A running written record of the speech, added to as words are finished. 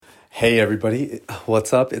Hey everybody,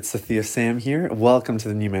 what's up? It's Sathia Sam here. Welcome to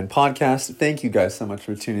the New Man Podcast. Thank you guys so much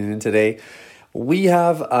for tuning in today. We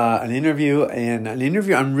have an interview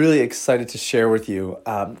I'm really excited to share with you.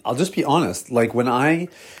 I'll just be honest, like when I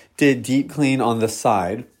did Deep Clean on the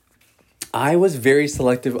side, I was very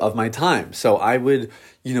selective of my time. So I would,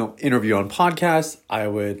 interview on podcasts, I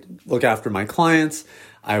would look after my clients,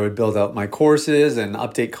 I would build out my courses and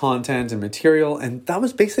update content and material, and that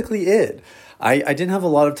was basically it. I didn't have a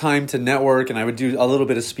lot of time to network, and I would do a little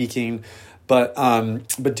bit of speaking, but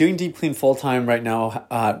doing Deep Clean full time right now,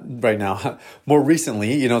 more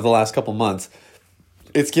recently, the last couple months,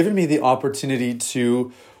 it's given me the opportunity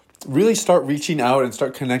to really start reaching out and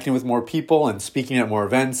start connecting with more people and speaking at more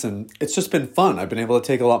events, and it's just been fun. I've been able to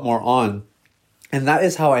take a lot more on, and that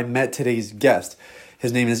is how I met today's guest.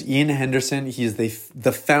 His name is Ian Henderson. He's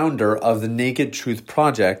the founder of the Naked Truth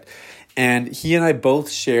Project. And he and I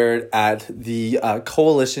both shared at the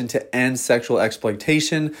Coalition to End Sexual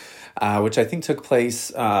Exploitation, which I think took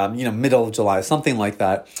place, middle of July, something like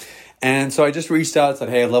that. And so I just reached out and said,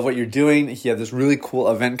 hey, I love what you're doing. He had this really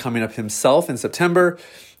cool event coming up himself in September.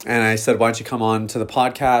 And I said, why don't you come on to the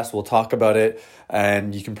podcast? We'll talk about it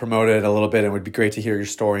and you can promote it a little bit. It would be great to hear your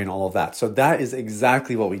story and all of that. So that is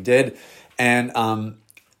exactly what we did. And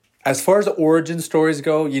as far as origin stories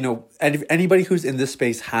go, anybody who's in this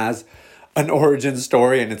space has an origin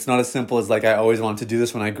story, and it's not as simple as like, I always wanted to do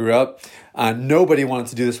this when I grew up. Nobody wanted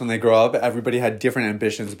to do this when they grow up. Everybody had different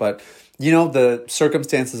ambitions, but the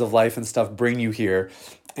circumstances of life and stuff bring you here.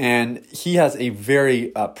 And he has a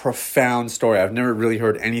very profound story. I've never really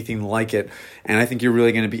heard anything like it, and I think you're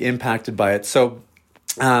really going to be impacted by it. So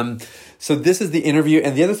this is the interview.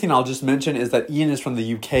 And the other thing I'll just mention is that Ian is from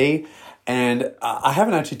the UK. And I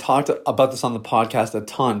haven't actually talked about this on the podcast a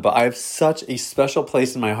ton, but I have such a special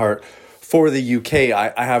place in my heart for the UK.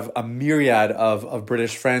 I have a myriad of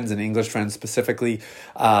British friends and English friends specifically.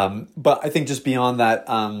 But I think just beyond that,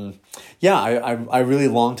 I really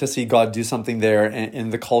long to see God do something there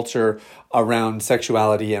in the culture around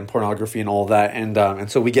sexuality and pornography and all that. And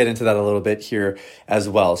so we get into that a little bit here as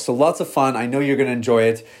well. So lots of fun. I know you're going to enjoy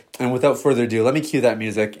it. And without further ado, let me cue that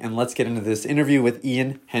music and let's get into this interview with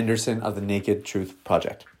Ian Henderson of the Naked Truth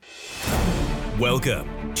Project.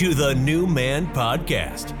 Welcome to the New Man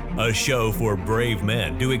Podcast, a show for brave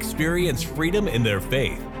men to experience freedom in their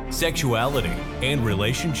faith, sexuality, and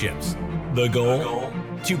relationships. The goal?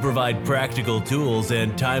 To provide practical tools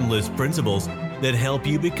and timeless principles that help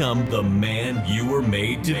you become the man you were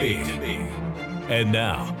made to be. And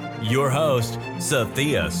now, your host,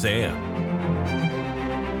 Sathia Sam.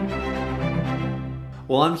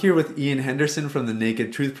 Well, I'm here with Ian Henderson from the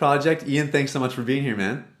Naked Truth Project. Ian, thanks so much for being here,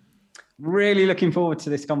 man. Really looking forward to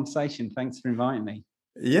this conversation. Thanks for inviting me.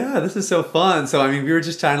 Yeah, this is so fun. So, we were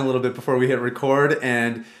just chatting a little bit before we hit record,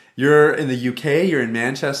 and you're in the UK, you're in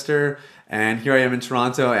Manchester, and here I am in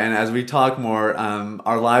Toronto. And as we talk more,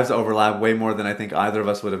 our lives overlap way more than I think either of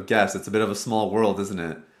us would have guessed. It's a bit of a small world, isn't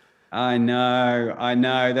it? I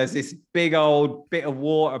know. There's this big old bit of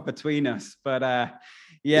water between us, but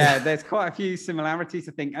there's quite a few similarities,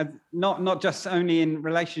 I think, not just only in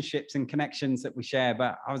relationships and connections that we share,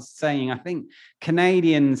 but I was saying, I think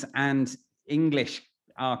Canadians and English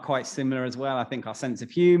are quite similar as well. I think our sense of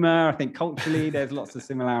humor, I think culturally, there's lots of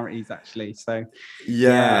similarities actually. So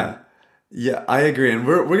yeah, I agree. And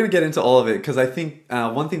we're going to get into all of it because I think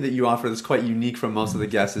one thing that you offer that's quite unique from most of the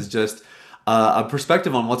guests is just a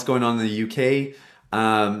perspective on what's going on in the UK.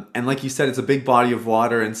 And like you said, it's a big body of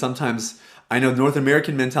water, and sometimes I know North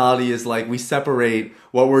American mentality is like we separate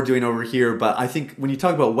what we're doing over here, but I think when you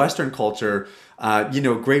talk about Western culture,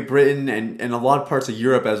 Great Britain and a lot of parts of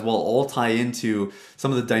Europe as well all tie into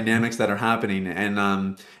some of the dynamics that are happening,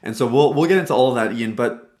 and so we'll get into all of that, Ian.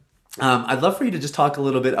 But I'd love for you to just talk a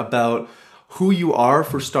little bit about who you are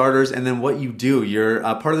for starters, and then what you do. You're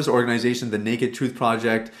part of this organization, the Naked Truth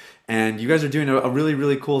Project, and you guys are doing a really,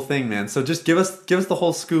 really cool thing, man. So just give us the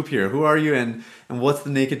whole scoop here. Who are you, and what's the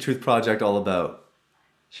Naked Truth Project all about?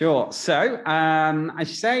 Sure. So, as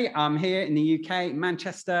you say, I'm here in the UK,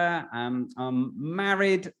 Manchester. I'm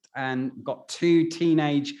married and got two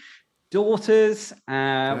teenage daughters.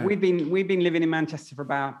 Okay. We've been living in Manchester for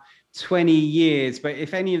about 20 years. But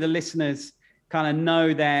if any of the listeners kind of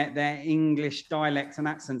know their English dialects and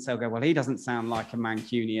accents, they'll go, well, he doesn't sound like a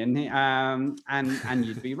Mancunian, and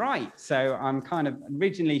you'd be right. So I'm kind of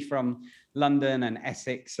originally from London and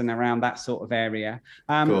Essex and around that sort of area.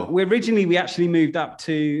 Cool. We actually moved up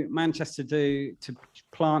to Manchester to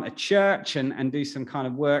plant a church and do some kind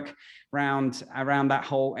of work around that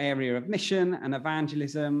whole area of mission and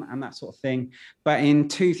evangelism and that sort of thing. But in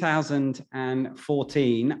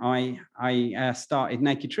 2014, I started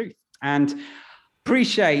Naked Truth. And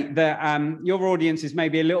appreciate that your audience is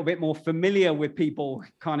maybe a little bit more familiar with people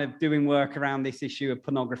kind of doing work around this issue of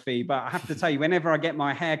pornography. But I have to tell you, whenever I get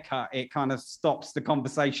my hair cut, it kind of stops the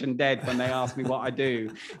conversation dead when they ask me what I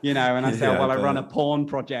do, and I say, I run a porn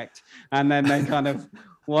project. And then they kind of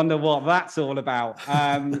wonder what that's all about.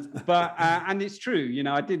 And it's true,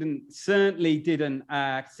 I certainly didn't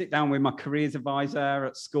sit down with my careers advisor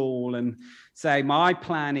at school and say, my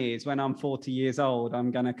plan is when I'm 40 years old,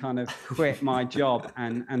 I'm going to kind of quit my job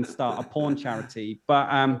and start a porn charity.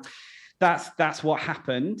 But that's what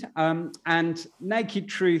happened. And Naked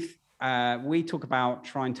Truth, we talk about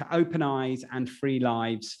trying to open eyes and free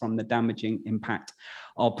lives from the damaging impact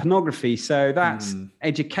of pornography. So that's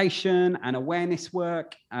education and awareness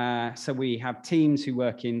work. So we have teams who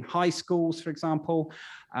work in high schools, for example,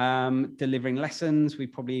 delivering lessons. We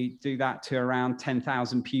probably do that to around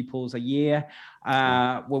 10,000 pupils a year.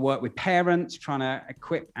 We'll work with parents, trying to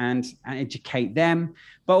equip and educate them,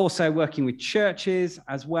 but also working with churches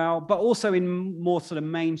as well, but also in more sort of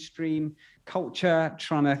mainstream culture,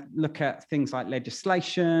 trying to look at things like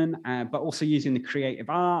legislation, but also using the creative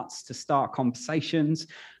arts to start conversations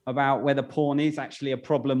about whether porn is actually a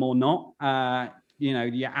problem or not.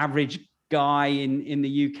 Your average guy in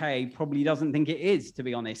the UK probably doesn't think it is, to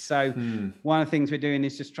be honest. So one of the things we're doing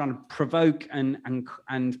is just trying to provoke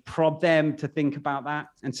and prod them to think about that.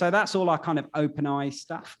 And so that's all our kind of open eyes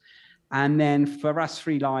stuff. And then for us,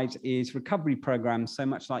 Free Lives is recovery programs. So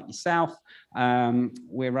much like yourself,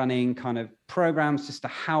 we're running kind of programs just to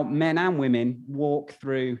help men and women walk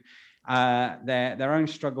through their own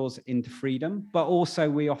struggles into freedom. But also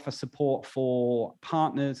we offer support for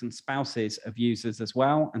partners and spouses of users as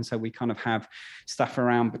well. And so we kind of have stuff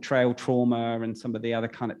around betrayal trauma and some of the other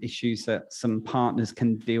kind of issues that some partners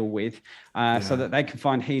can deal with, so that they can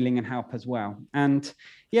find healing and help as well. And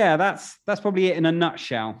yeah, that's probably it in a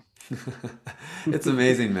nutshell. It's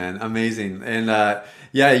amazing, man. Amazing. And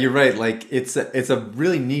you're right. Like it's a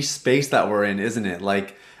really niche space that we're in, isn't it?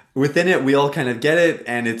 Like within it, we all kind of get it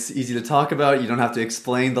and it's easy to talk about. You don't have to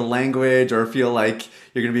explain the language or feel like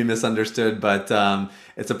you're going to be misunderstood, but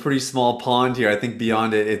it's a pretty small pond here. I think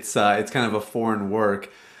beyond it, it's kind of a foreign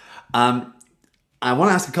work. I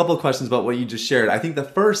want to ask a couple of questions about what you just shared. I think the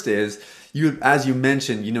first is, as you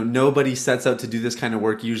mentioned, nobody sets out to do this kind of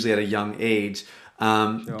work usually at a young age.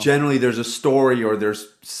 Sure. Generally, there's a story or there's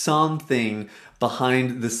something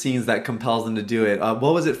behind the scenes that compels them to do it.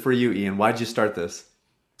 What was it for you, Ian? Why did you start this?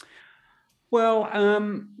 Well,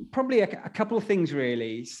 probably a couple of things,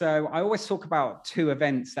 really. So I always talk about two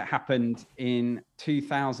events that happened in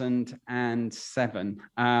 2007.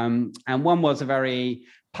 And one was a very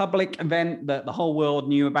public event that the whole world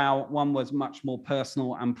knew about. One was much more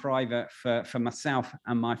personal and private for myself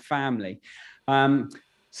and my family.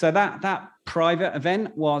 So that private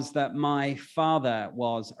event was that my father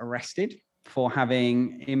was arrested for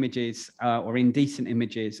having images or indecent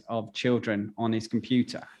images of children on his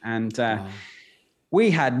computer. And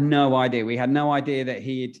we had no idea. We had no idea that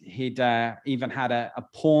he'd even had a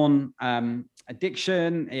porn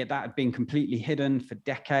addiction. That had been completely hidden for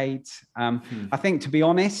decades. I think, to be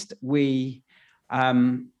honest, we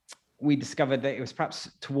discovered that it was perhaps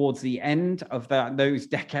towards the end of those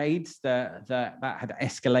decades that had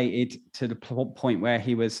escalated to the point where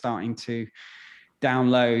he was starting to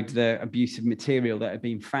download the abusive material that had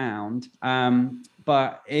been found.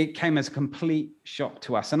 But it came as a complete shock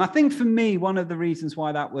to us. And I think for me, one of the reasons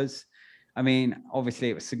why that was, obviously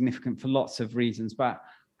it was significant for lots of reasons, but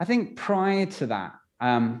I think prior to that,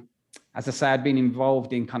 as I say, I'd been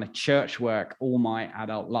involved in kind of church work all my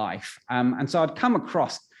adult life. And so I'd come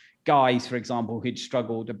across guys, for example, who'd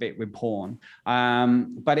struggled a bit with porn.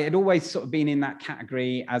 But it had always sort of been in that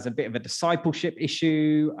category as a bit of a discipleship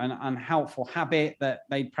issue, an unhelpful habit that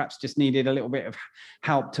they perhaps just needed a little bit of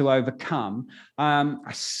help to overcome. I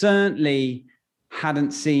certainly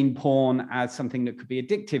hadn't seen porn as something that could be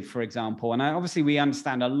addictive, for example. And obviously we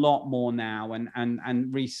understand a lot more now,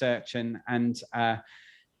 and research and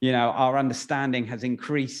our understanding has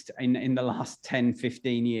increased in the last 10,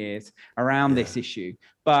 15 years around this issue.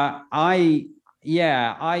 But I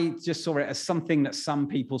just saw it as something that some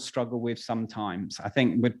people struggle with sometimes. I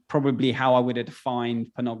think would probably how I would have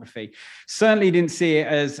defined pornography. Certainly didn't see it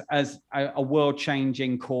as a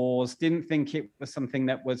world-changing cause. Didn't think it was something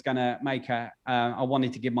that was going to make I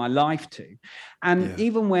wanted to give my life to. And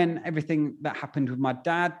even when everything that happened with my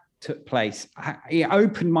dad took place, it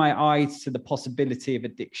opened my eyes to the possibility of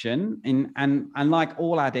addiction. And like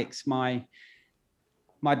all addicts, my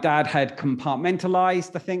dad had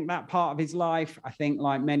compartmentalized, I think, that part of his life. I think,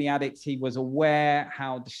 like many addicts, he was aware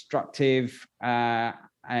how destructive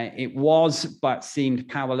it was, but seemed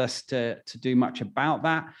powerless to do much about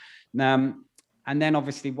that. And then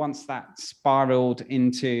obviously once that spiraled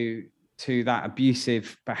into that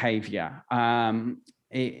abusive behavior, I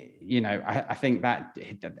think that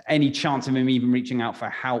any chance of him even reaching out for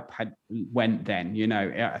help went then.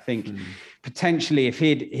 I think potentially if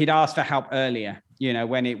he'd asked for help earlier,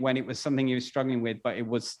 when it was something he was struggling with, but it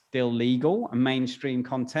was still legal and mainstream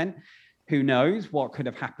content, who knows what could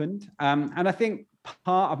have happened. And I think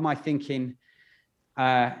part of my thinking,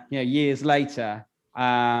 years later,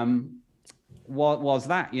 what was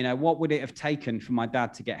that? What would it have taken for my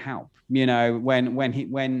dad to get help? When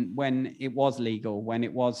it was legal, when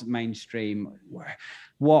it was mainstream,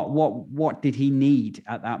 what did he need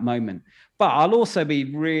at that moment? But I'll also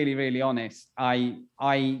be really, really honest. I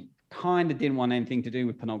kind of didn't want anything to do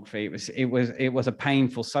with pornography. It was a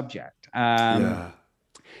painful subject. But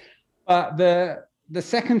the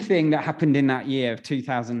second thing that happened in that year of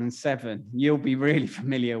 2007, you'll be really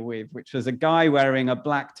familiar with, which was a guy wearing a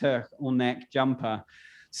black turtleneck jumper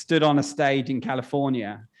stood on a stage in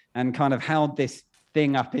California and kind of held this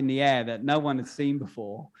thing up in the air that no one had seen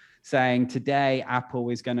before, saying, today, Apple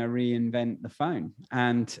is going to reinvent the phone.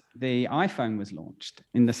 And the iPhone was launched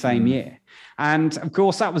in the same year. And of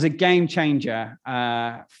course, that was a game changer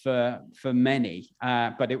for many,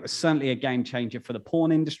 but it was certainly a game changer for the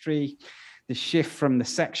porn industry. The shift from the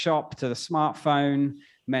sex shop to the smartphone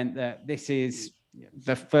meant that this is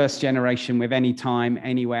the first generation with any time,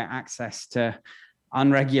 anywhere access to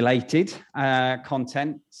unregulated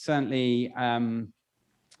content. Certainly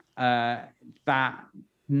that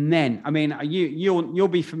meant, you'll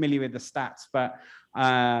be familiar with the stats, but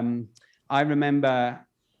I remember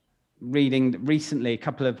reading recently, a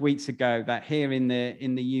couple of weeks ago, that here in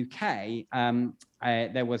the UK,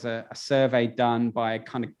 there was a survey done by a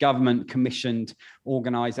kind of government commissioned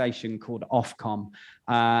organization called Ofcom.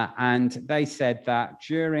 And they said that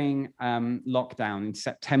during lockdown in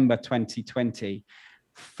September 2020,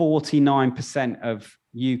 49% of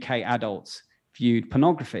UK adults viewed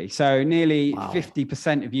pornography. So nearly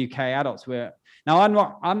 50% of UK adults were. Now,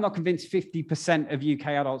 I'm not convinced 50% of UK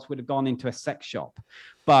adults would have gone into a sex shop,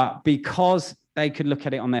 but because they could look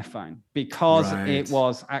at it on their phone, because it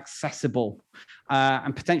was accessible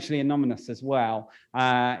and potentially anonymous as well,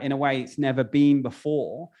 in a way it's never been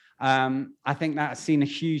before. I think that has seen a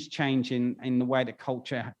huge change in the way that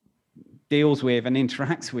culture deals with and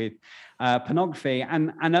interacts with pornography.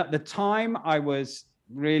 And at the time, I was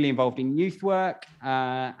really involved in youth work.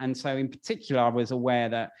 And so in particular, I was aware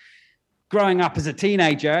that growing up as a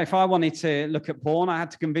teenager, if I wanted to look at porn, I had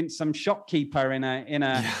to convince some shopkeeper in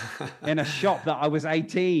a shop that I was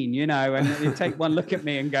 18, and he'd take one look at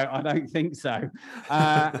me and go, I don't think so.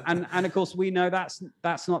 And of course, we know that's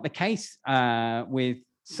not the case with,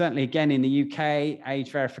 certainly again in the UK,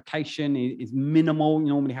 age verification is minimal. You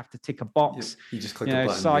normally have to tick a box. You just click a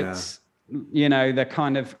button. Sites, the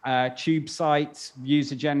kind of tube sites,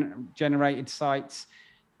 user generated sites,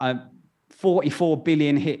 44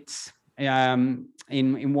 billion hits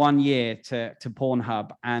in 1 year to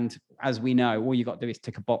Pornhub. And as we know, all you got to do is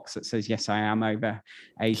tick a box that says, yes, I am over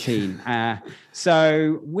 18.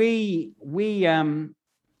 So we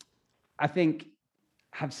I think,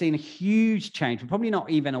 have seen a huge change. We're probably not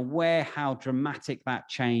even aware how dramatic that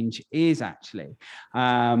change is actually.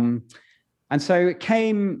 And so it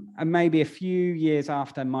came maybe a few years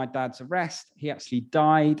after my dad's arrest. He actually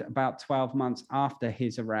died about 12 months after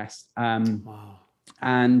his arrest. And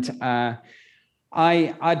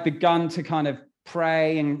I'd begun to kind of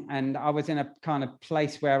pray, and I was in a kind of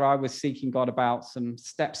place where I was seeking God about some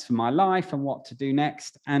steps for my life and what to do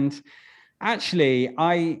next. And actually,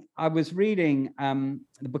 I was reading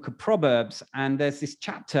the book of Proverbs, and there's this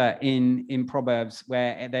chapter in Proverbs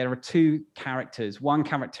where there are two characters. One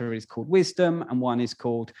character is called wisdom and one is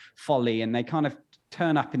called folly, and they kind of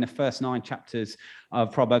turn up in the first 9 chapters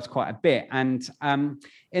of Proverbs quite a bit. And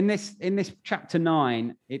in this chapter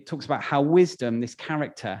 9, it talks about how wisdom, this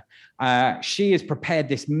character, she has prepared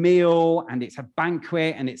this meal, and it's a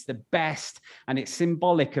banquet, and it's the best, and it's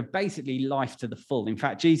symbolic of basically life to the full. In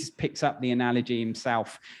fact, Jesus picks up the analogy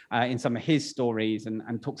himself in some of his stories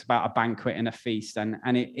and talks about a banquet and a feast. And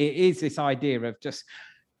it is this idea of just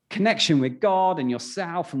connection with God and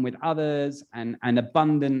yourself and with others, and an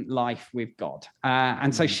abundant life with God.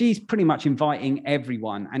 And so she's pretty much inviting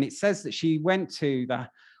everyone. And it says that she went to the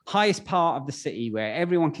highest part of the city where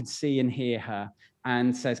everyone could see and hear her,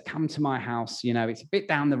 and says, come to my house. It's a bit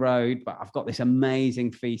down the road, but I've got this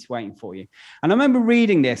amazing feast waiting for you. And I remember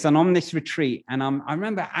reading this and on this retreat, and I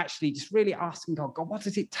remember actually just really asking God, what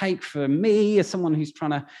does it take for me as someone who's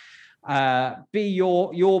trying to be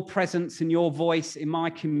your presence and your voice in my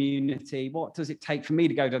community. What does it take for me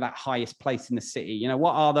to go to that highest place in the city? You know,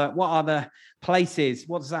 what are the places?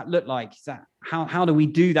 What does that look like? Is that how do we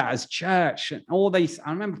do that as church? And all these,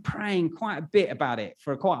 I remember praying quite a bit about it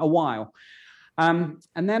for quite a while. And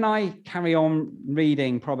then I carry on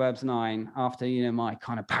reading Proverbs 9 after, my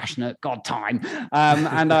kind of passionate God time.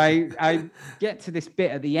 And I get to this bit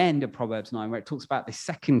at the end of Proverbs 9 where it talks about the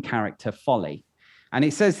second character, Folly. And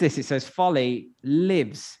it says this, it says, Folly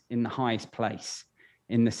lives in the highest place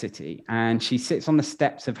in the city, and she sits on the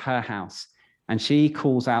steps of her house, and she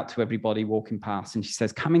calls out to everybody walking past, and she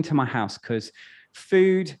says, come into my house, because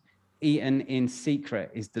food eaten in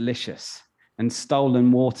secret is delicious, and stolen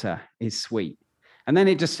water is sweet. And then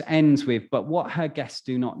it just ends with, but what her guests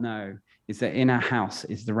do not know is that in her house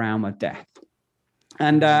is the realm of death.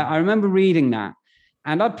 And I remember reading that.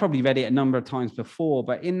 And I'd probably read it a number of times before,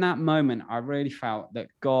 but in that moment, I really felt that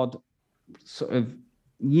God sort of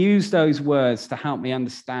used those words to help me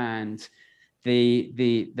understand the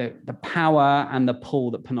power and the pull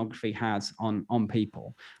that pornography has on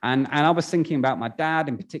people. And I was thinking about my dad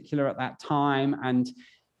in particular at that time. And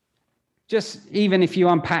just even if you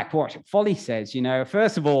unpack what Folly says,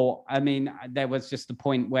 first of all, I mean, there was just the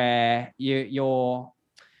point where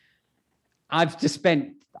I've just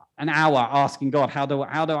spent an hour asking God, how do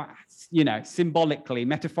I, symbolically,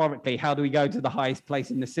 metaphorically, how do we go to the highest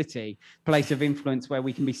place in the city, place of influence where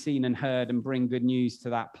we can be seen and heard and bring good news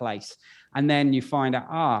to that place? And then you find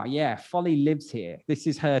out, Folly lives here. This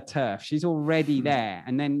is her turf. She's already there.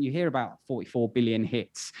 And then you hear about 44 billion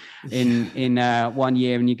hits in 1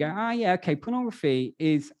 year, and you go, okay, pornography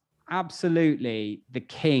is absolutely the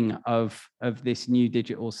king of this new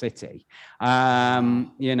digital city.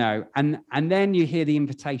 And then you hear the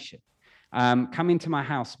invitation, come into my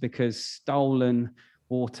house because stolen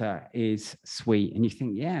water is sweet. And you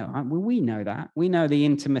think, we know that. We know the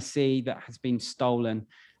intimacy that has been stolen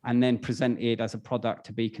and then presented as a product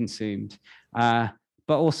to be consumed. But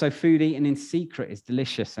also food eaten in secret is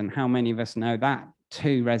delicious. And how many of us know that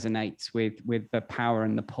too resonates with the power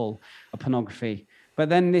and the pull of pornography. But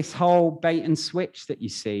then this whole bait and switch that you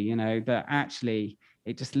see, that actually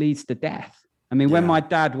it just leads to death. I mean, when my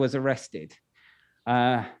dad was arrested,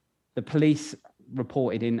 the police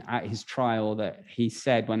reported at his trial that he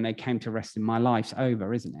said when they came to arrest him, my life's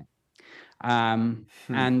over, isn't it?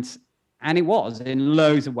 And it was in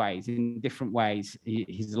loads of ways, in different ways,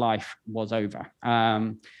 his life was over.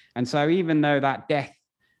 And so even though that death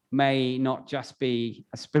may not just be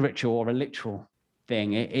a spiritual or a literal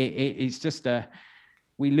thing, it's just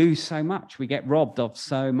we lose so much. We get robbed of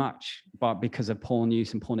so much, but because of porn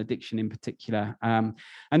use and porn addiction in particular.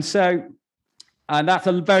 And so that's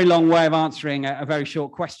a very long way of answering a very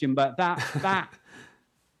short question. But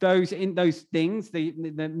those things,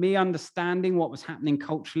 the me understanding what was happening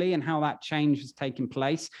culturally and how that change was taking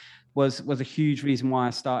place was a huge reason why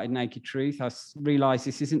I started Naked Truth. I realized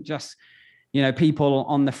this isn't just people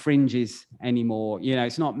on the fringes anymore.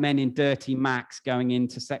 It's not men in dirty Macs going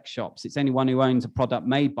into sex shops. It's anyone who owns a product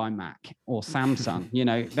made by Mac or Samsung.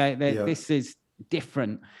 This is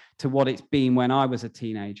different to what it's been when I was a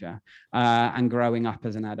teenager and growing up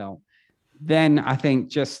as an adult. Then I think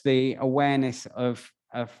just the awareness of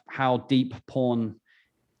how deep porn,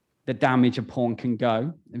 the damage of porn can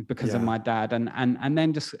go because of my dad. And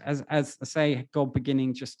then just as I say, God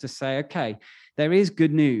beginning just to say, okay, there is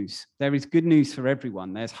good news. There is good news for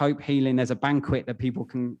everyone. There's hope, healing. There's a banquet that people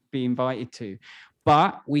can be invited to.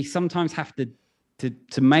 But we sometimes have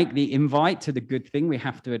to make the invite to the good thing, we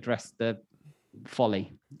have to address the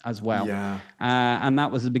folly as well. And that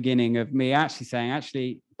was the beginning of me actually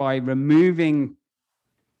saying, by removing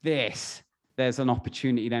this, there's an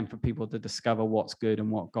opportunity then for people to discover what's good and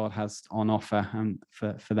what God has on offer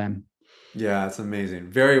for them. Yeah, it's amazing.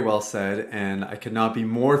 Very well said. And I could not be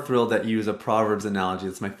more thrilled that you use a Proverbs analogy.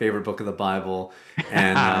 It's my favorite book of the Bible.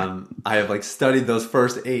 And I have studied those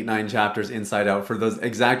first 8-9 chapters inside out for those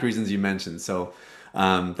exact reasons you mentioned. So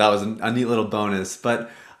that was a neat little bonus.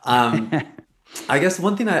 But I guess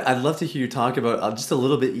one thing I'd love to hear you talk about just a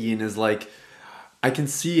little bit, Ian, is I can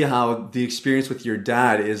see how the experience with your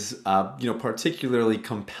dad is, particularly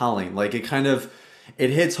compelling. It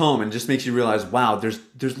hits home and just makes you realize, wow, there's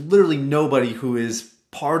literally nobody who is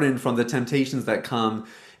pardoned from the temptations that come,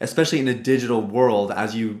 especially in a digital world,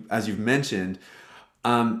 as you've mentioned.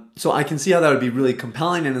 So I can see how that would be really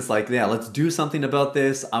compelling. And it's let's do something about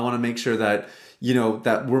this. I want to make sure that,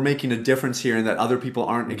 that we're making a difference here and that other people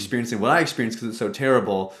aren't experiencing what I experienced because it's so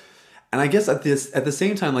terrible. And I guess at the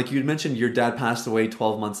same time, like you had mentioned, your dad passed away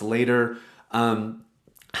 12 months later.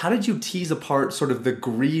 How did you tease apart sort of the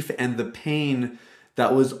grief and the pain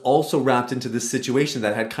that was also wrapped into this situation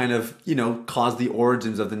that had kind of, caused the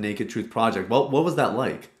origins of the Naked Truth Project. What was that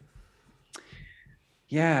like?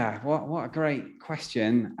 Yeah, what a great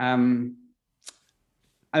question.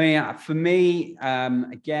 I mean, for me,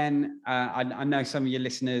 again, I know some of your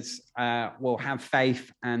listeners will have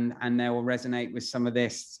faith and they will resonate with some of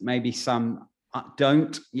this. Maybe some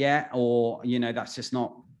don't yet, or, that's just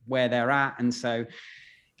not where they're at. And so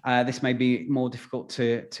this may be more difficult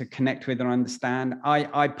to connect with or understand.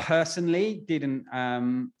 I personally didn't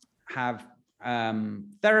have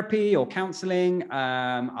therapy or counseling.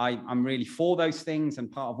 I'm really for those things. And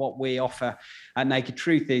part of what we offer at Naked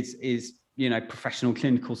Truth is professional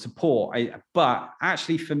clinical support. But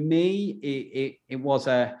actually for me, it was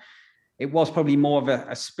probably more of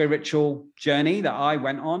a spiritual journey that I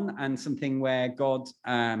went on, and something where God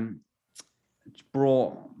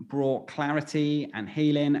brought clarity and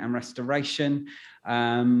healing and restoration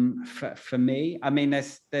for me. I mean,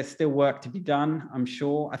 there's still work to be done, I'm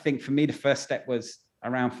sure. I think for me, the first step was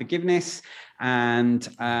around forgiveness and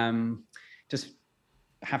just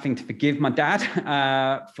having to forgive my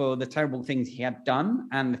dad for the terrible things he had done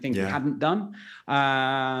and the things he hadn't done.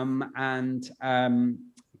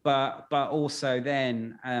 But also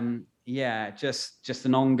then, just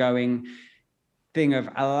an ongoing thing of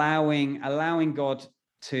allowing God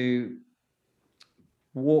to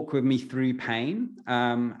walk with me through pain,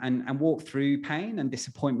 and walk through pain and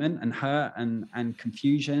disappointment and hurt and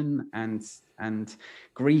confusion and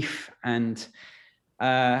grief. And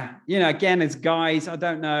again, as guys, I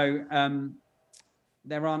don't know,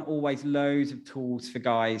 there aren't always loads of tools for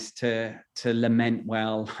guys to lament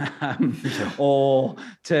well, or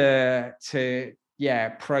to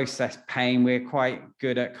process pain. We're quite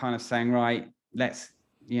good at kind of saying, right, let's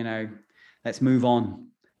move on.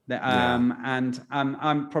 And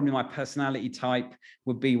I'm probably, my personality type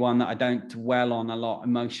would be one that I don't dwell on a lot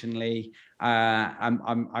emotionally.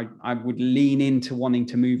 I would lean into wanting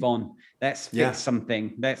to move on. Let's fix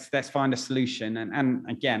something. Let's find a solution. And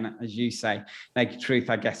again, as you say, Naked Truth,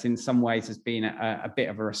 I guess in some ways has been a bit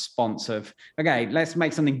of a response of, okay, let's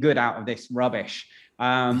make something good out of this rubbish.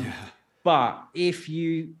 But if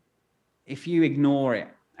you ignore it,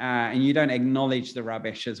 and you don't acknowledge the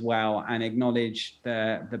rubbish as well, and acknowledge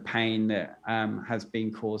the pain that has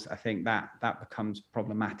been caused, I think that becomes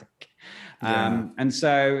problematic. And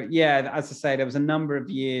so, as I say, there was a number of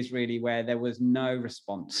years really where there was no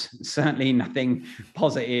response, certainly nothing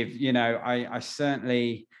positive. I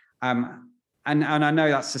certainly, and I know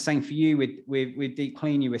that's the same for you with Deep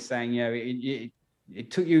Clean. You were saying, it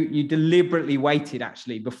took you deliberately waited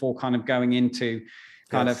actually before kind of going into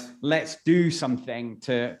kind of let's do something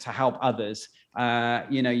to help others.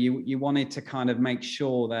 You wanted to kind of make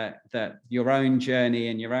sure that your own journey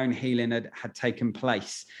and your own healing had taken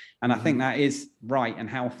place. And I think that is right and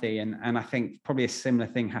healthy. And I think probably a similar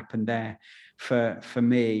thing happened there for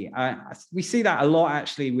me. We see that a lot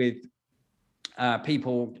actually with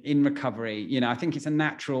people in recovery. I think it's a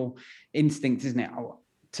natural instinct, isn't it,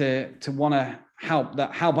 to want to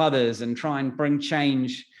help others and try and bring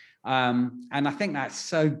change. And I think that's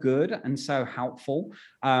so good and so helpful.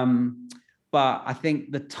 But I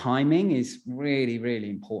think the timing is really,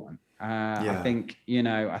 really important. I think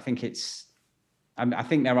there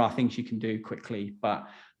are things you can do quickly, but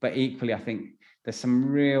equally, I think there's some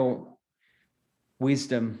real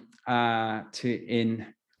wisdom in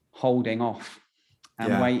holding off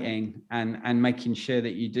and waiting and making sure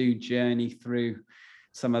that you do journey through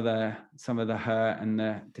some of the hurt and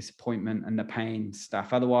the disappointment and the pain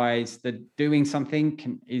stuff. Otherwise, the doing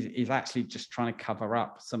something is actually just trying to cover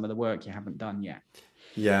up some of the work you haven't done yet.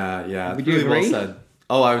 Yeah. Would you agree? Well said.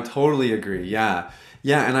 Oh, I would totally agree. Yeah.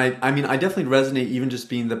 And I mean, I definitely resonate, even just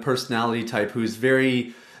being the personality type who's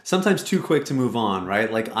very sometimes too quick to move on,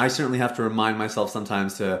 right? Like I certainly have to remind myself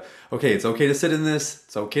sometimes it's okay to sit in this.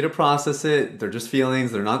 It's okay to process it. They're just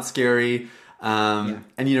feelings. They're not scary. And,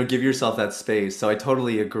 give yourself that space. So I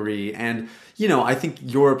totally agree. And, I think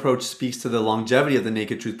your approach speaks to the longevity of the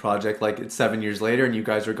Naked Truth Project. Like it's 7 years later and you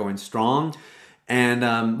guys are going strong.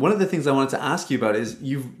 And one of the things I wanted to ask you about is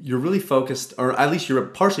you're really focused, or at least you're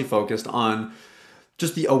partially focused on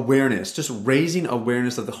just the awareness, just raising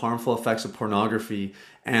awareness of the harmful effects of pornography.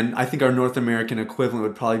 And I think our North American equivalent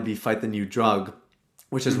would probably be Fight the New Drug,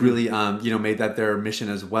 which has really, made that their mission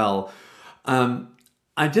as well.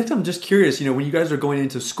 I'm just curious, when you guys are going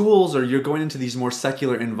into schools or you're going into these more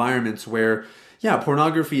secular environments where,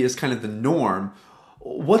 pornography is kind of the norm.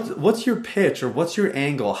 What's your pitch or what's your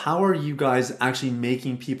angle? How are you guys actually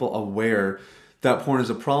making people aware that porn is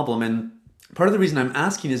a problem? And part of the reason I'm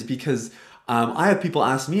asking is because I have people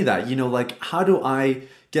ask me that, like, how do I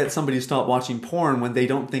get somebody to stop watching porn when they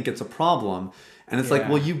don't think it's a problem. And it's like,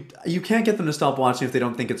 well, you can't get them to stop watching if they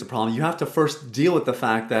don't think it's a problem. You have to first deal with the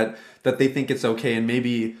fact that they think it's okay, and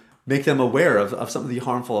maybe make them aware of some of the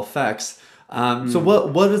harmful effects. So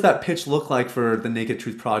what does that pitch look like for the Naked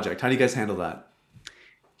Truth Project? How do you guys handle that?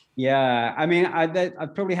 Yeah, I mean,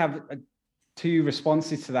 I'd probably have two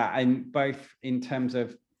responses to that, and both in terms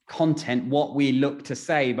of content, what we look to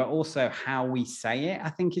say, but also how we say it, I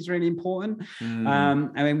think is really important. I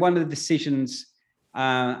mean, one of the decisions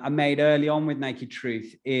I made early on with Naked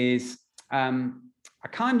Truth is I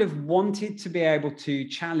kind of wanted to be able to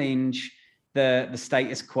challenge the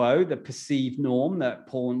status quo, the perceived norm that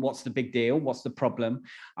porn, what's the big deal? What's the problem?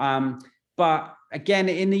 But again,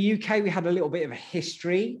 in the UK, we had a little bit of a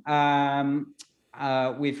history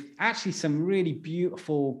with actually some really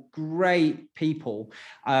beautiful, great people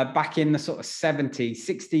back in the sort of 70s,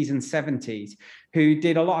 60s and 70s, who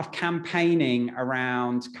did a lot of campaigning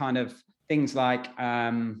around kind of things like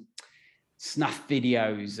snuff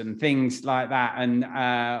videos and things like that. And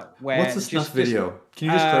where what's a snuff video? Can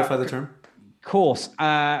you just clarify the term? Of course.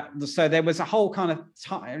 So there was a whole kind of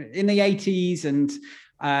time in the 80s, and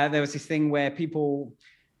there was this thing where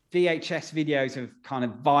VHS videos of kind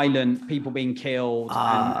of violent people being killed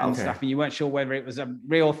and stuff, and you weren't sure whether it was a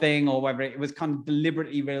real thing or whether it was kind of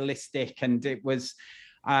deliberately realistic. And it was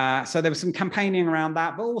so there was some campaigning around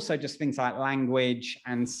that, but also just things like language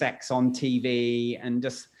and sex on TV and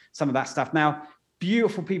just some of that stuff. Now,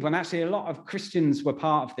 beautiful people, and actually a lot of Christians were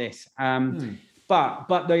part of this.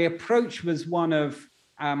 But the approach was one of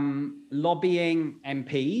lobbying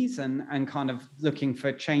MPs and kind of looking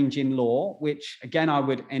for change in law, which again I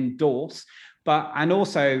would endorse, and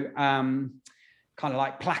also kind of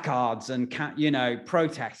like placards and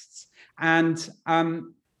protests. And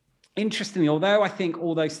interestingly, although I think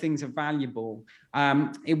all those things are valuable,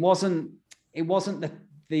 it wasn't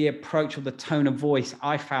the approach or the tone of voice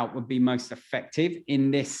I felt would be most effective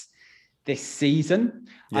in this season.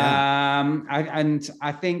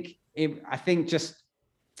 I think just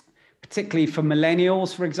particularly for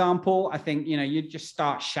millennials, for example, I think you just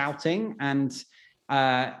start shouting and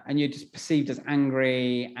you're just perceived as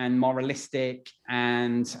angry and moralistic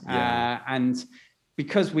and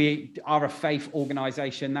because we are a faith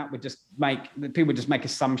organization, that would just people just make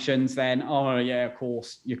assumptions then, oh yeah, of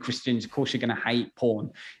course you're Christians, of course you're going to hate porn.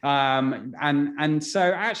 And so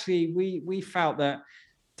actually we felt that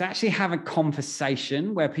to actually have a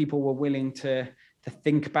conversation where people were willing to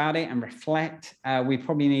think about it and reflect, we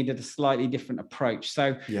probably needed a slightly different approach.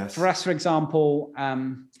 So for us, for example,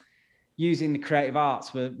 using the creative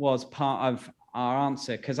arts was part of our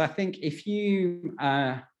answer, because I think if you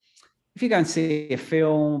go and see a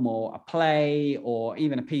film or a play or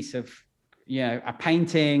even a piece of, a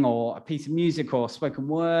painting or a piece of music or spoken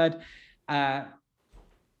word,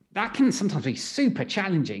 that can sometimes be super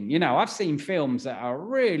challenging. I've seen films that are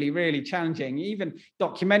really, really challenging, even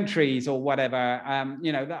documentaries or whatever,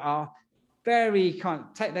 that are very kind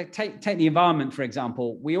of, take the environment, for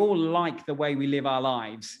example. We all like the way we live our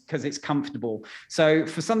lives because it's comfortable. So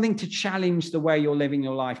for something to challenge the way you're living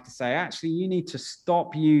your life, to say, actually, you need to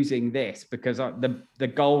stop using this because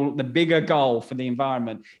the bigger goal for the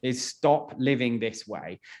environment is stop living this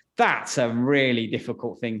way. That's a really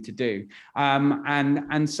difficult thing to do.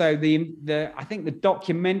 And so I think the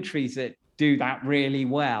documentaries that do that really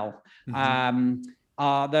well,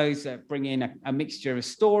 are those that bring in a mixture of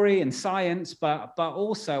story and science, but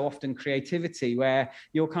also often creativity, where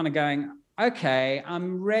you're kind of going, okay,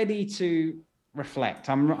 I'm ready to reflect.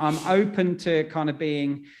 I'm open to kind of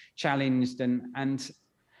being challenged, and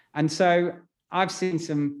so I've seen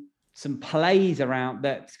some plays around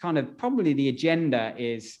that kind of probably the agenda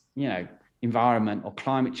is environment or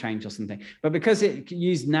climate change or something, but because it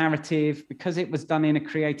used narrative, because it was done in a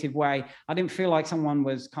creative way, I didn't feel like someone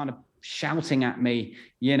was kind of shouting at me,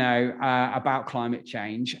 about climate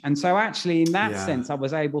change. And so actually in that sense, I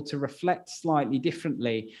was able to reflect slightly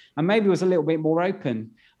differently and maybe was a little bit more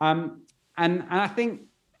open. And I think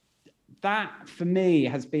that for me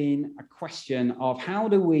has been a question of how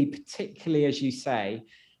do we, particularly as you say,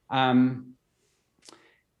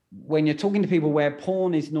 when you're talking to people where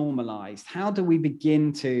porn is normalized, how do we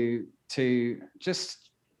begin to just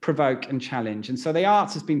provoke and challenge? And so the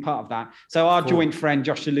arts has been part of that. So our joint friend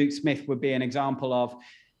Joshua Luke Smith would be an example of,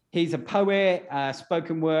 he's a poet,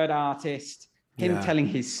 spoken word artist, telling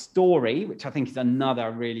his story, which I think is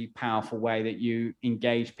another really powerful way that you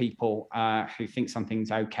engage people who think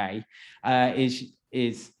something's okay,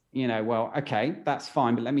 is well, okay, that's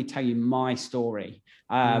fine, but let me tell you my story.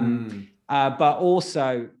 But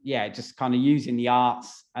also, just kind of using the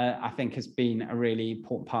arts, I think has been a really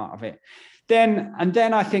important part of it. then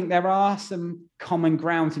I think there are some common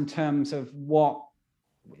grounds in terms of what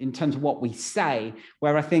we say,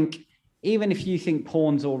 where I think even if you think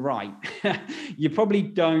porn's all right, you probably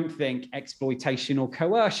don't think exploitation or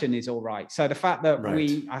coercion is all right. So the fact that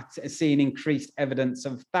we are seeing increased evidence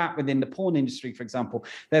of that within the porn industry, for example,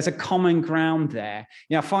 there's a common ground there.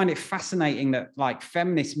 You know, I find it fascinating that like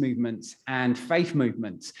feminist movements and faith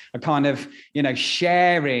movements are kind of, you know,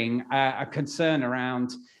 sharing a concern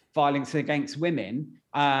around violence against women,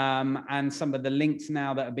 and some of the links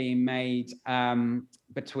now that are being made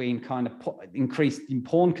between kind of increase in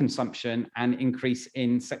porn consumption and increase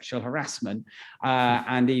in sexual harassment,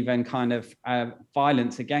 and even kind of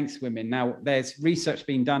violence against women. Now, there's research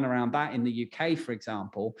being done around that in the UK, for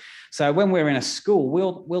example. So when we're in a school,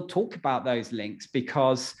 we'll talk about those links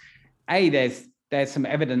because there's some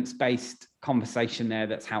evidence-based conversation there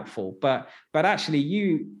that's helpful. But actually,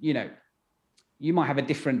 you know, you might have a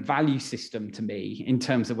different value system to me in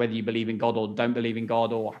terms of whether you believe in God or don't believe in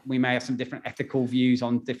God, or we may have some different ethical views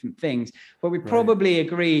on different things, but we probably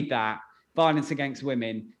agreed that violence against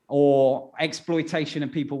women or exploitation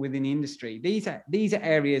of people within the industry, these are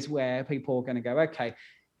areas where people are going to go, okay,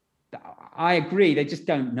 I agree, they just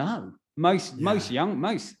don't know. Most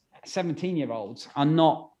 17-year-olds are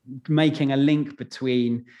not making a link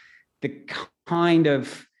between the kind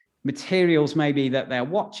of materials maybe that they're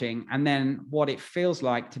watching and then what it feels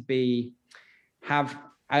like to have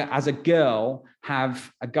a girl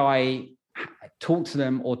have a guy talk to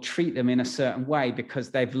them or treat them in a certain way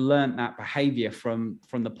because they've learned that behavior from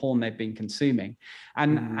the porn they've been consuming.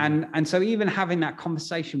 And so even having that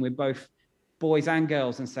conversation with both boys and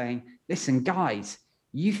girls and saying, listen, guys,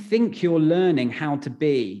 you think you're learning how to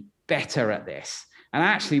be better at this. And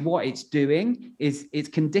actually what it's doing is it's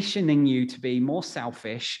conditioning you to be more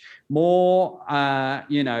selfish, more,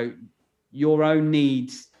 you know, your own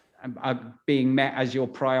needs are being met as your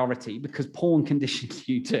priority because porn conditions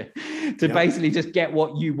you to basically just get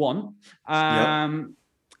what you want. And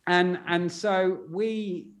so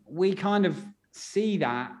we kind of see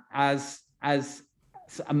that as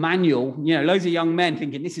a manual, you know, loads of young men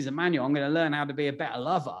thinking this is a manual, I'm going to learn how to be a better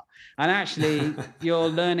lover. And actually you're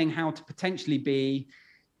learning how to potentially be,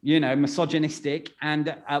 you know, misogynistic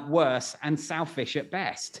and at worst and selfish at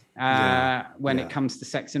best when it comes to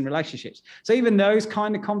sex and relationships. So even those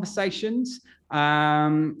kind of conversations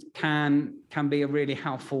can be a really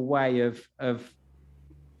helpful way of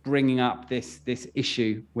bringing up this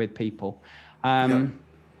issue with people.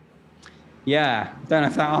 Yeah, don't know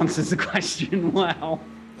if that answers the question well.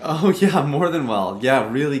 Oh yeah, more than well.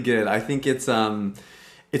 Yeah, really good. I think it's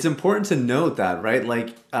important to note that, right?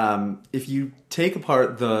 Like, if you take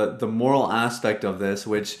apart the moral aspect of this,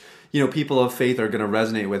 which, you know, people of faith are going to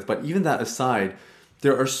resonate with, but even that aside,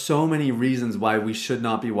 there are so many reasons why we should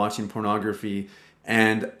not be watching pornography.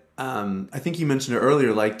 And I think you mentioned it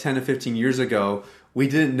earlier, like 10 to 15 years ago, we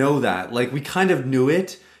didn't know that. Like, we kind of knew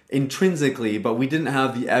it intrinsically, but we didn't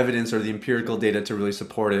have the evidence or the empirical data to really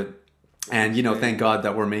support it. And, you know, thank God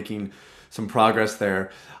that we're making some progress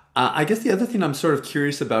there. I guess the other thing I'm sort of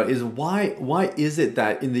curious about is why is it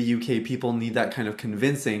that in the UK people need that kind of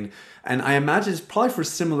convincing? And I imagine it's probably for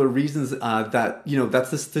similar reasons that, you know, that's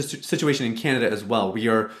the situation in Canada as well. We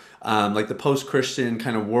are like the post-Christian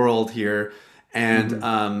kind of world here, and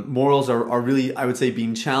morals are really, I would say,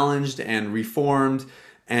 being challenged and reformed.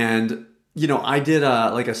 And, you know, I did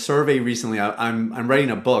a survey recently. I'm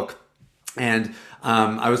writing a book, and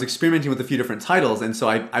I was experimenting with a few different titles. And so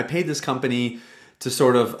I paid this company to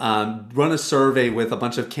sort of run a survey with a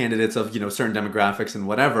bunch of candidates of, you know, certain demographics and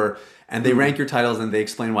whatever, and they rank your titles and they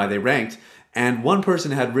explain why they ranked. And one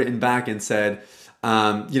person had written back and said,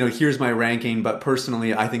 you know, here's my ranking, but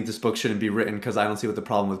personally, I think this book shouldn't be written because I don't see what the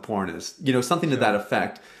problem with porn is. You know, something to that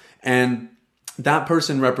effect. And that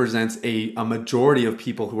person represents a majority of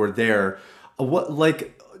people who are there. Do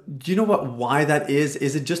you know why that is?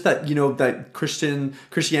 Is it just that, you know, that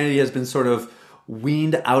Christianity has been sort of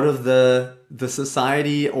weaned out of the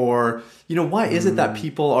society, or, you know, why is it that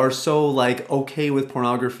people are so like okay with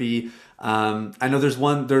pornography? I know there's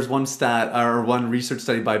one stat or one research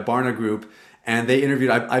study by Barna Group, and they interviewed,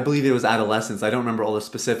 I believe it was adolescents. I don't remember all the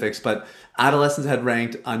specifics, but adolescents had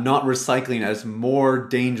ranked not recycling as more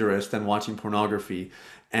dangerous than watching pornography.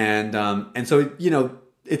 And so, you know,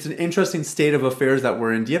 it's an interesting state of affairs that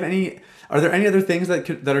we're in. Are there any other things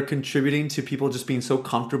that are contributing to people just being so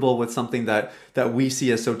comfortable with something that we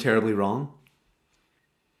see as so terribly wrong?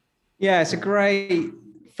 Yeah, it's a great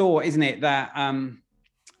thought, isn't it? That and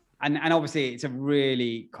obviously it's a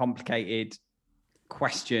really complicated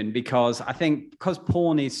question because I think because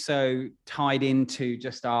porn is so tied into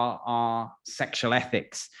just our sexual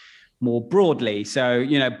ethics, more broadly. So,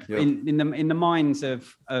 Yep. in the minds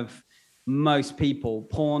of most people,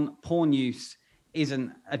 porn use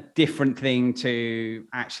isn't a different thing to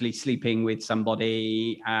actually sleeping with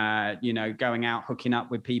somebody, going out, hooking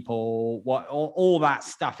up with people, all that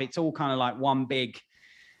stuff. It's all kind of like one big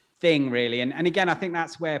thing, really. And again, I think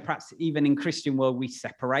that's where perhaps even in Christian world, we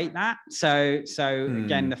separate that. So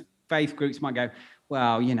again, the faith groups might go,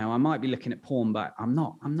 well, I might be looking at porn, but I'm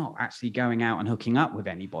not actually going out and hooking up with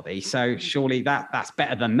anybody. So surely that's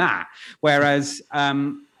better than that. Whereas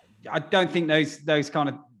I don't think those kind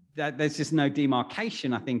of, there's just no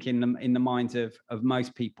demarcation, I think, in the minds of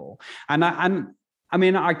most people. And I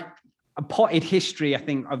mean, a potted history, I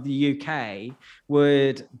think, of the UK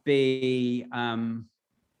would be,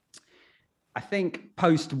 I think,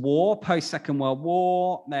 post-war, post-Second World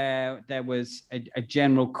War, there was a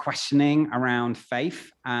general questioning around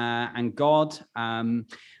faith and God, and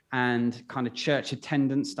kind of church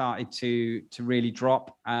attendance started to really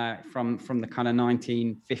drop from the kind of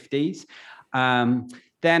 1950s.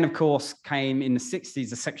 Then, of course, came in the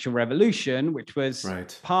 60s, the sexual revolution, which was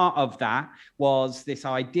part of that, was this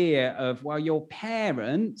idea of, well, your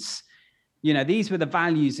parents, these were the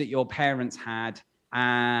values that your parents had.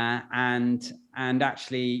 And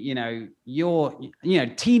actually,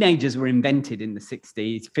 teenagers were invented in the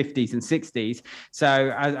 60s, 50s and 60s.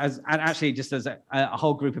 So as a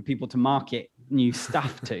whole group of people to market new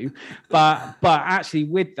stuff to, but actually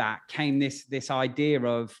with that came this idea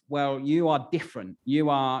of, well, you are different.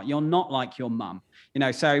 You're not like your mum.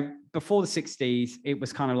 So before the 60s, it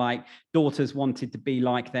was kind of like daughters wanted to be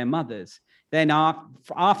like their mothers. Then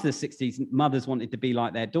after the 60s, mothers wanted to be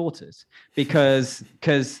like their daughters because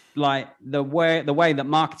like the way that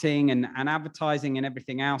marketing and advertising and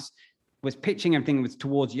everything else was pitching everything was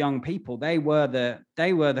towards young people. They were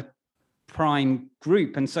the prime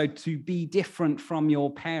group. And so to be different from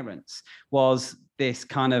your parents was this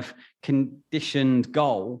kind of conditioned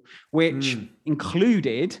goal, which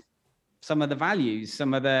included some of the values,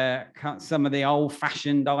 some of the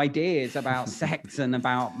old-fashioned ideas about sex and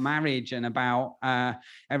about marriage and about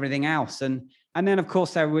everything else, and then of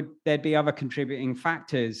course there'd be other contributing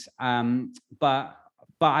factors. But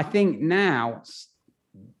I think now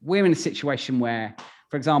we're in a situation where,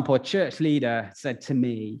 for example, a church leader said to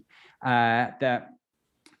me that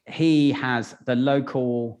he has the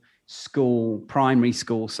local school, primary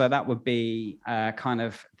school, so that would be kind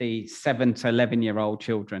of the 7 to 11-year-old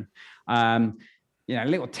children.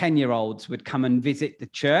 Little 10-year-olds would come and visit the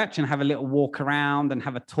church and have a little walk around and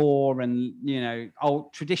have a tour, and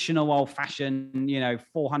traditional old-fashioned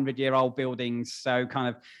 400-year-old buildings. So kind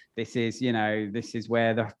of this is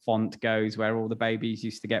where the font goes, where all the babies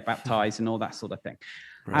used to get baptized and all that sort of thing.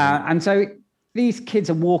 And so these kids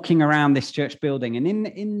are walking around this church building, and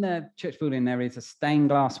in the church building there is a stained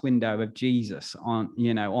glass window of Jesus on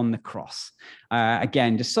the cross.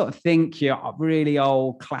 Again, just sort of think your really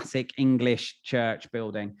old classic English church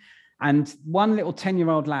building. And one little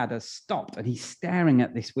 10-year-old lad has stopped and he's staring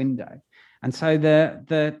at this window. And so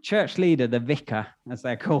the church leader, the vicar, as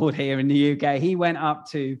they're called here in the UK, he went up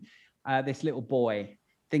to this little boy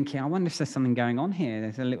thinking, I wonder if there's something going on here.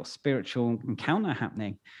 There's a little spiritual encounter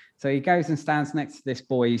happening. So he goes and stands next to this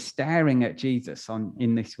boy who's staring at Jesus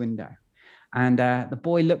in this window. And the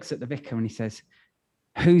boy looks at the vicar and he says,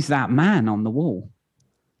 who's that man on the wall?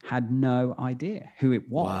 Had no idea who it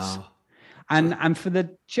was. Wow. And for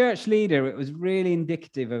the church leader, it was really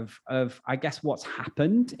indicative of I guess what's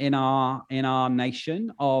happened in our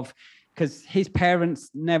nation, because his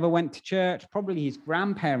parents never went to church. Probably his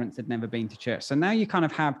grandparents had never been to church. So now you kind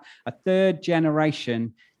of have a third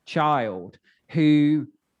generation child who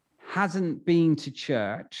hasn't been to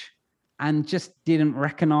church and just didn't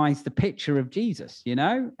recognize the picture of Jesus,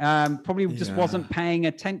 probably just wasn't paying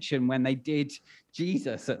attention when they did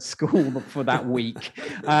Jesus at school for that week.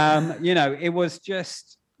 It was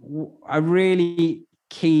just a really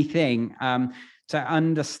key thing to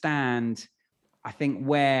understand, I think,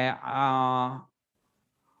 where our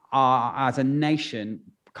as a nation,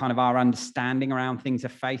 kind of our understanding around things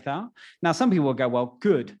of faith are. Now, some people will go, well,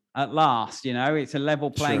 good, at last, it's a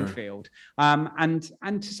level playing field. And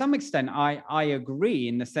to some extent, I agree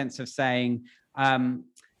in the sense of saying, I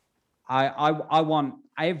want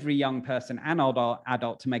every young person and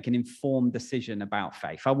adult to make an informed decision about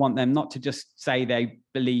faith. I want them not to just say they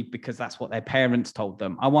believe because that's what their parents told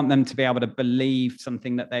them. I want them to be able to believe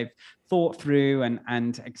something that they've thought through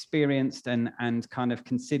and experienced and kind of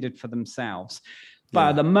considered for themselves. But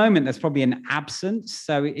at the moment, there's probably an absence.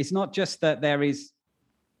 So it's not just that there is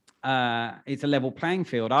it's a level playing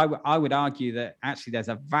field. I would argue that actually there's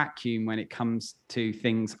a vacuum when it comes to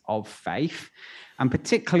things of faith, and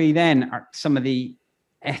particularly then some of the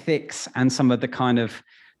ethics and some of the kind of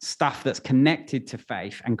stuff that's connected to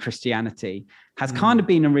faith and Christianity has kind of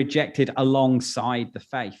been rejected alongside the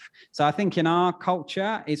faith. So I think in our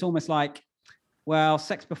culture, it's almost like, well,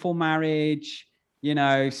 sex before marriage,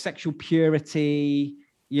 sexual purity,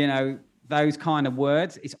 those kind of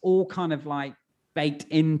words, it's all kind of like baked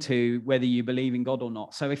into whether you believe in God or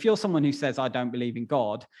not. So if you're someone who says, I don't believe in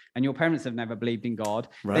God, and your parents have never believed in God,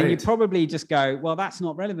 then you probably just go, well, that's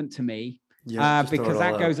not relevant to me, because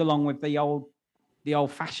that goes along with the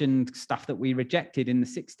old-fashioned stuff that we rejected in the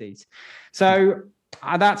 60s. So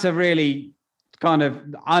that's a really kind of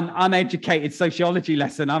uneducated sociology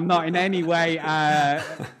lesson. I'm not in any way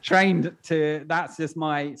trained to, that's just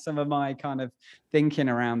some of my kind of thinking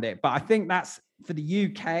around it. But I think that's, for the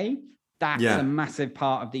UK, that's a massive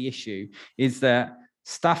part of the issue, is that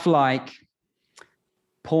stuff like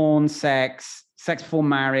porn, sex before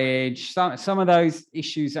marriage, some of those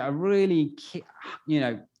issues that are really,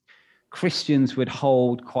 Christians would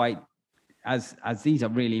hold quite as these are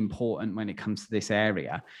really important when it comes to this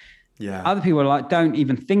area. Yeah. Other people are like, don't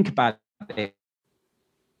even think about it.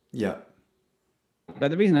 Yeah. But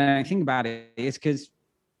the reason I don't think about it is because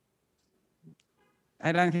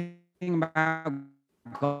I don't think about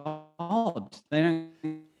God. They don't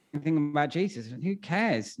think about Jesus. Who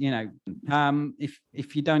cares?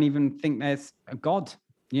 If you don't even think there's a God,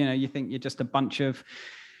 you think you're just a bunch of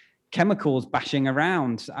chemicals bashing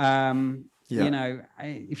around.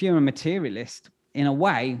 If you're a materialist, in a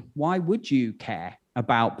way, why would you care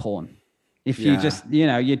about porn? If you just,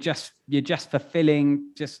 you're just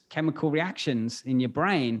fulfilling just chemical reactions in your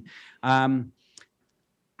brain. And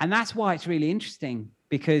that's why it's really interesting,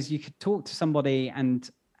 because you could talk to somebody and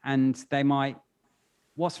they might,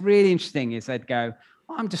 what's really interesting is they'd go,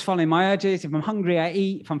 I'm just following my urges. If I'm hungry, I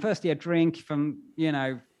eat. If I'm thirsty, I drink. If I'm,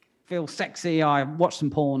 feel sexy, I watch some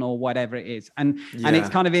porn or whatever it is. And it's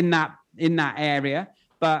kind of in that area.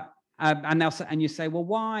 But and you say, well,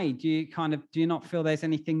 why do you not feel there's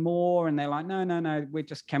anything more? And they're like, no, we're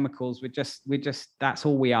just chemicals. We're just that's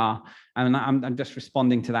all we are. And I'm just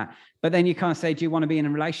responding to that. But then you kind of say, do you want to be in a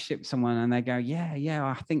relationship with someone? And they go, yeah,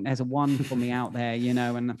 I think there's a one for me out there,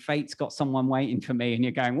 and fate's got someone waiting for me. And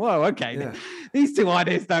you're going, whoa, okay, these two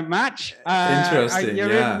ideas don't match. Interesting.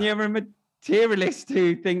 You're a materialist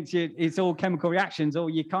who thinks it's all chemical reactions, or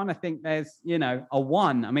you kind of think there's a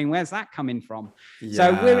one. I mean, where's that coming from?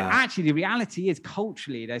 So we're actually, the reality is,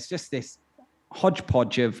 culturally, there's just this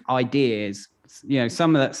hodgepodge of ideas,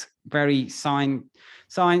 some that's very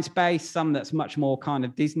science-based, some that's much more kind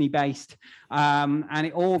of Disney-based, and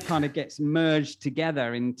it all kind of gets merged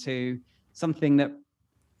together into something that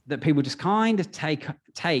people just kind of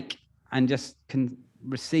take and just can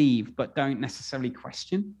receive, but don't necessarily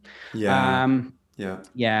question. I've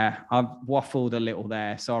waffled a little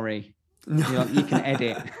there, sorry. You can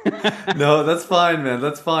edit. No, that's fine, man,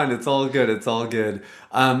 that's fine. It's all good.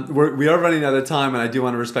 We are running out of time, and I do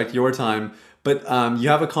want to respect your time, but you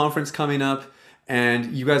have a conference coming up,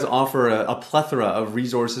 and you guys offer a plethora of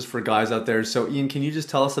resources for guys out there. So Ian, can you just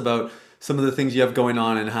tell us about some of the things you have going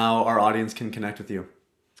on and how our audience can connect with you?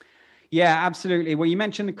 Yeah, absolutely. Well, you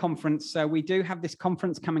mentioned the conference. So we do have this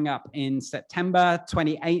conference coming up in September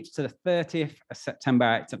 28th to the 30th of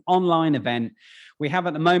September. It's an online event. We have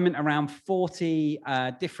at the moment around 40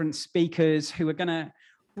 different speakers who are going to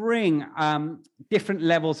bring different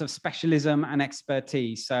levels of specialism and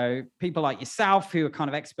expertise. So people like yourself who are kind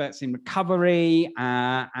of experts in recovery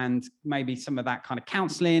and maybe some of that kind of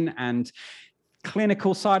counseling and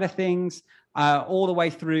clinical side of things, all the way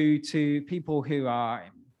through to people who are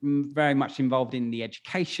very much involved in the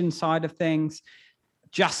education side of things,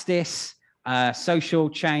 justice, social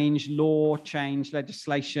change, law change,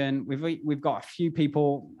 legislation. We've got a few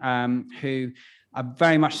people who are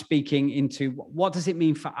very much speaking into what does it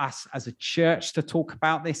mean for us as a church to talk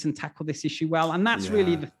about this and tackle this issue well. And that's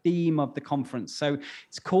really the theme of the conference. So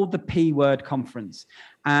it's called the P Word Conference.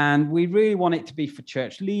 And we really want it to be for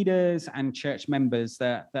church leaders and church members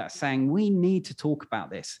that are saying, we need to talk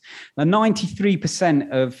about this. Now,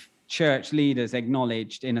 93% of church leaders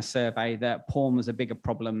acknowledged in a survey that porn was a bigger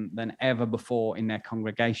problem than ever before in their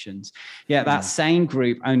congregations. Yet that same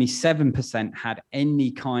group, only 7% had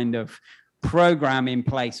any kind of program in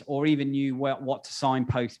place or even knew what to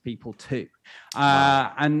signpost people to.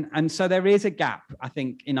 And so there is a gap, I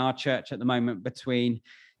think, in our church at the moment between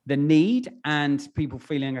the need and people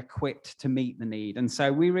feeling equipped to meet the need. And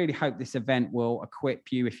so we really hope this event will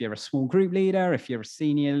equip you if you're a small group leader, if you're a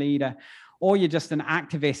senior leader, or you're just an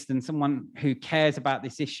activist and someone who cares about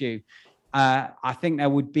this issue, I think there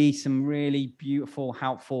would be some really beautiful,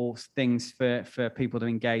 helpful things for people to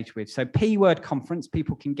engage with. So P-Word Conference,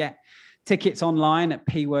 people can get tickets online at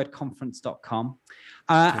pwordconference.com.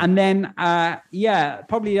 And then,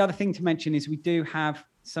 probably the other thing to mention is we do have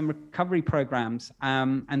some recovery programs.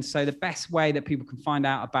 And so the best way that people can find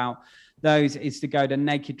out about those is to go to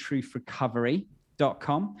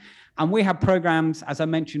nakedtruthrecovery.com. And we have programs, as I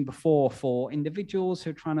mentioned before, for individuals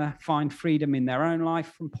who are trying to find freedom in their own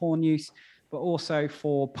life from porn use, but also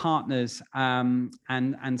for partners and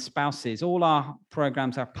spouses. All our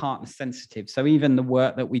programs are partner sensitive. So even the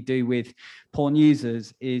work that we do with porn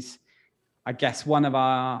users is, I guess, one of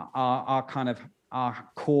our kind of our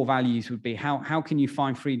core values would be how can you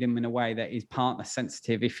find freedom in a way that is partner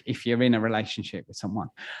sensitive if you're in a relationship with someone.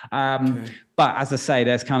 But as I say,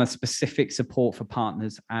 there's kind of specific support for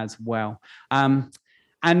partners as well.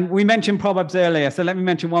 And we mentioned Proverbs earlier, so let me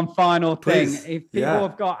mention one final thing. Please. If people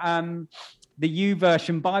have got the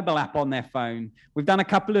YouVersion Bible app on their phone, we've done a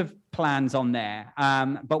couple of plans on there,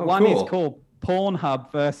 but one is called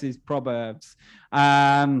Pornhub versus Proverbs,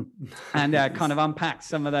 and kind of unpack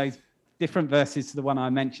some of those different verses to the one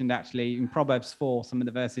I mentioned actually in Proverbs 4, some of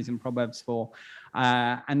the verses in Proverbs 4.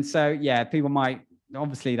 And so, people might,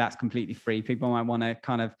 obviously that's completely free. People might want to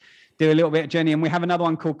kind of do a little bit of journey. And we have another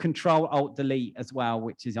one called Control-Alt-Delete as well,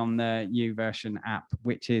 which is on the YouVersion app,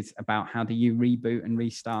 which is about how do you reboot and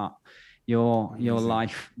restart your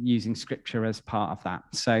life using scripture as part of that.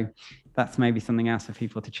 So that's maybe something else for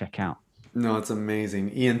people to check out. No, it's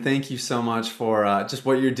amazing. Ian, thank you so much for just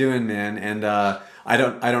what you're doing, man. And I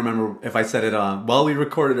don't remember if I said it while we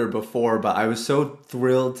recorded or before, but I was so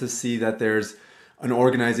thrilled to see that there's an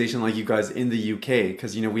organization like you guys in the UK,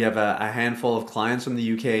 because we have a handful of clients from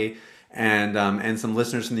the UK and some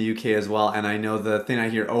listeners from the UK as well. And I know the thing I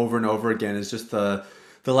hear over and over again is just the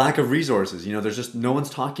lack of resources. There's just no one's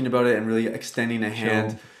talking about it and really extending a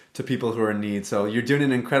hand to people who are in need. So you're doing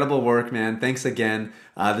an incredible work, man. Thanks again.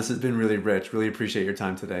 This has been really rich. Really appreciate your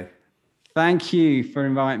time today. Thank you for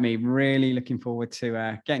inviting me. Really looking forward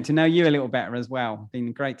to getting to know you a little better as well.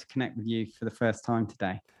 Been great to connect with you for the first time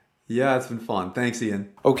today. Yeah, it's been fun. Thanks, Ian.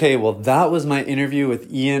 Okay, well, that was my interview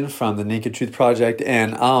with Ian from the Naked Truth Project.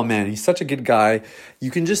 And oh man, he's such a good guy.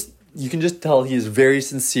 You can just tell he is very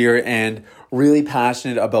sincere and really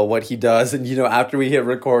passionate about what he does. And after we hit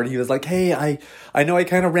record, he was like, "Hey, I know I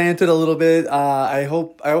kind of ranted a little bit. I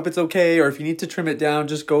hope it's okay. Or if you need to trim it down,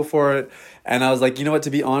 just go for it." And I was like, you know what? To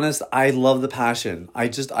be honest, I love the passion. I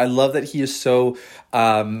love that he is so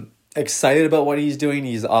excited about what he's doing.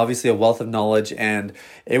 He's obviously a wealth of knowledge, and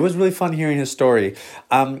it was really fun hearing his story.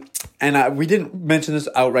 And we didn't mention this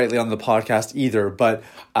outrightly on the podcast either, but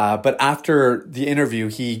after the interview,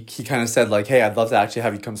 he kind of said like, "Hey, I'd love to actually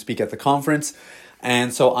have you come speak at the conference."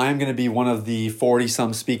 And so I'm going to be one of the 40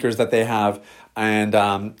 some speakers that they have. And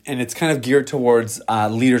it's kind of geared towards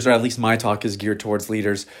leaders, or at least my talk is geared towards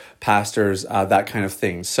leaders, pastors, that kind of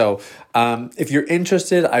thing. So if you're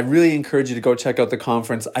interested, I really encourage you to go check out the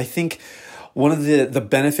conference. I think one of the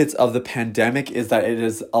benefits of the pandemic is that it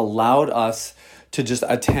has allowed us to just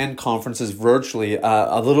attend conferences virtually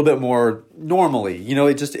a little bit more normally.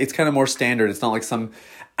 It's kind of more standard. It's not like some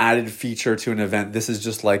added feature to an event. This is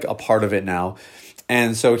just like a part of it now.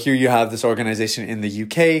 And so here you have this organization in the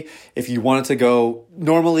UK. If you wanted to go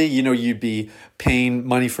normally, you'd be paying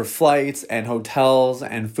money for flights and hotels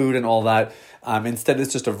and food and all that. Instead,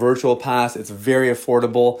 it's just a virtual pass. It's very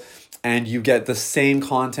affordable. And you get the same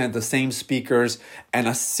content, the same speakers, and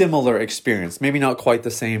a similar experience. Maybe not quite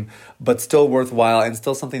the same, but still worthwhile and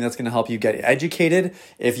still something that's going to help you get educated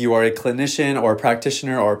if you are a clinician or a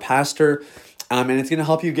practitioner or a pastor. And it's going to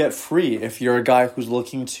help you get free if you're a guy who's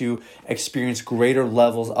looking to experience greater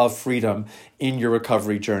levels of freedom in your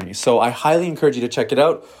recovery journey. So I highly encourage you to check it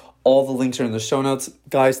out. All the links are in the show notes.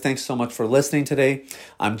 Guys, thanks so much for listening today.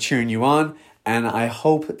 I'm cheering you on, and I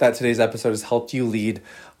hope that today's episode has helped you lead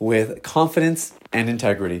with confidence and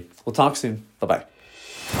integrity. We'll talk soon. Bye-bye.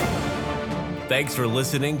 Thanks for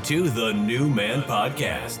listening to the New Man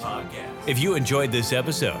Podcast. If you enjoyed this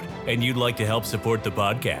episode and you'd like to help support the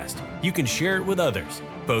podcast, you can share it with others,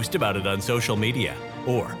 post about it on social media,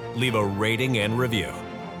 or leave a rating and review.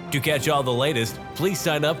 To catch all the latest, please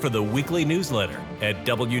sign up for the weekly newsletter at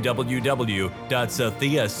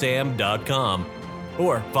www.sathiasam.com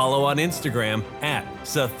or follow on Instagram at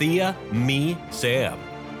SathiaMeSam.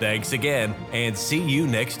 Thanks again, and see you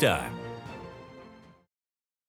next time.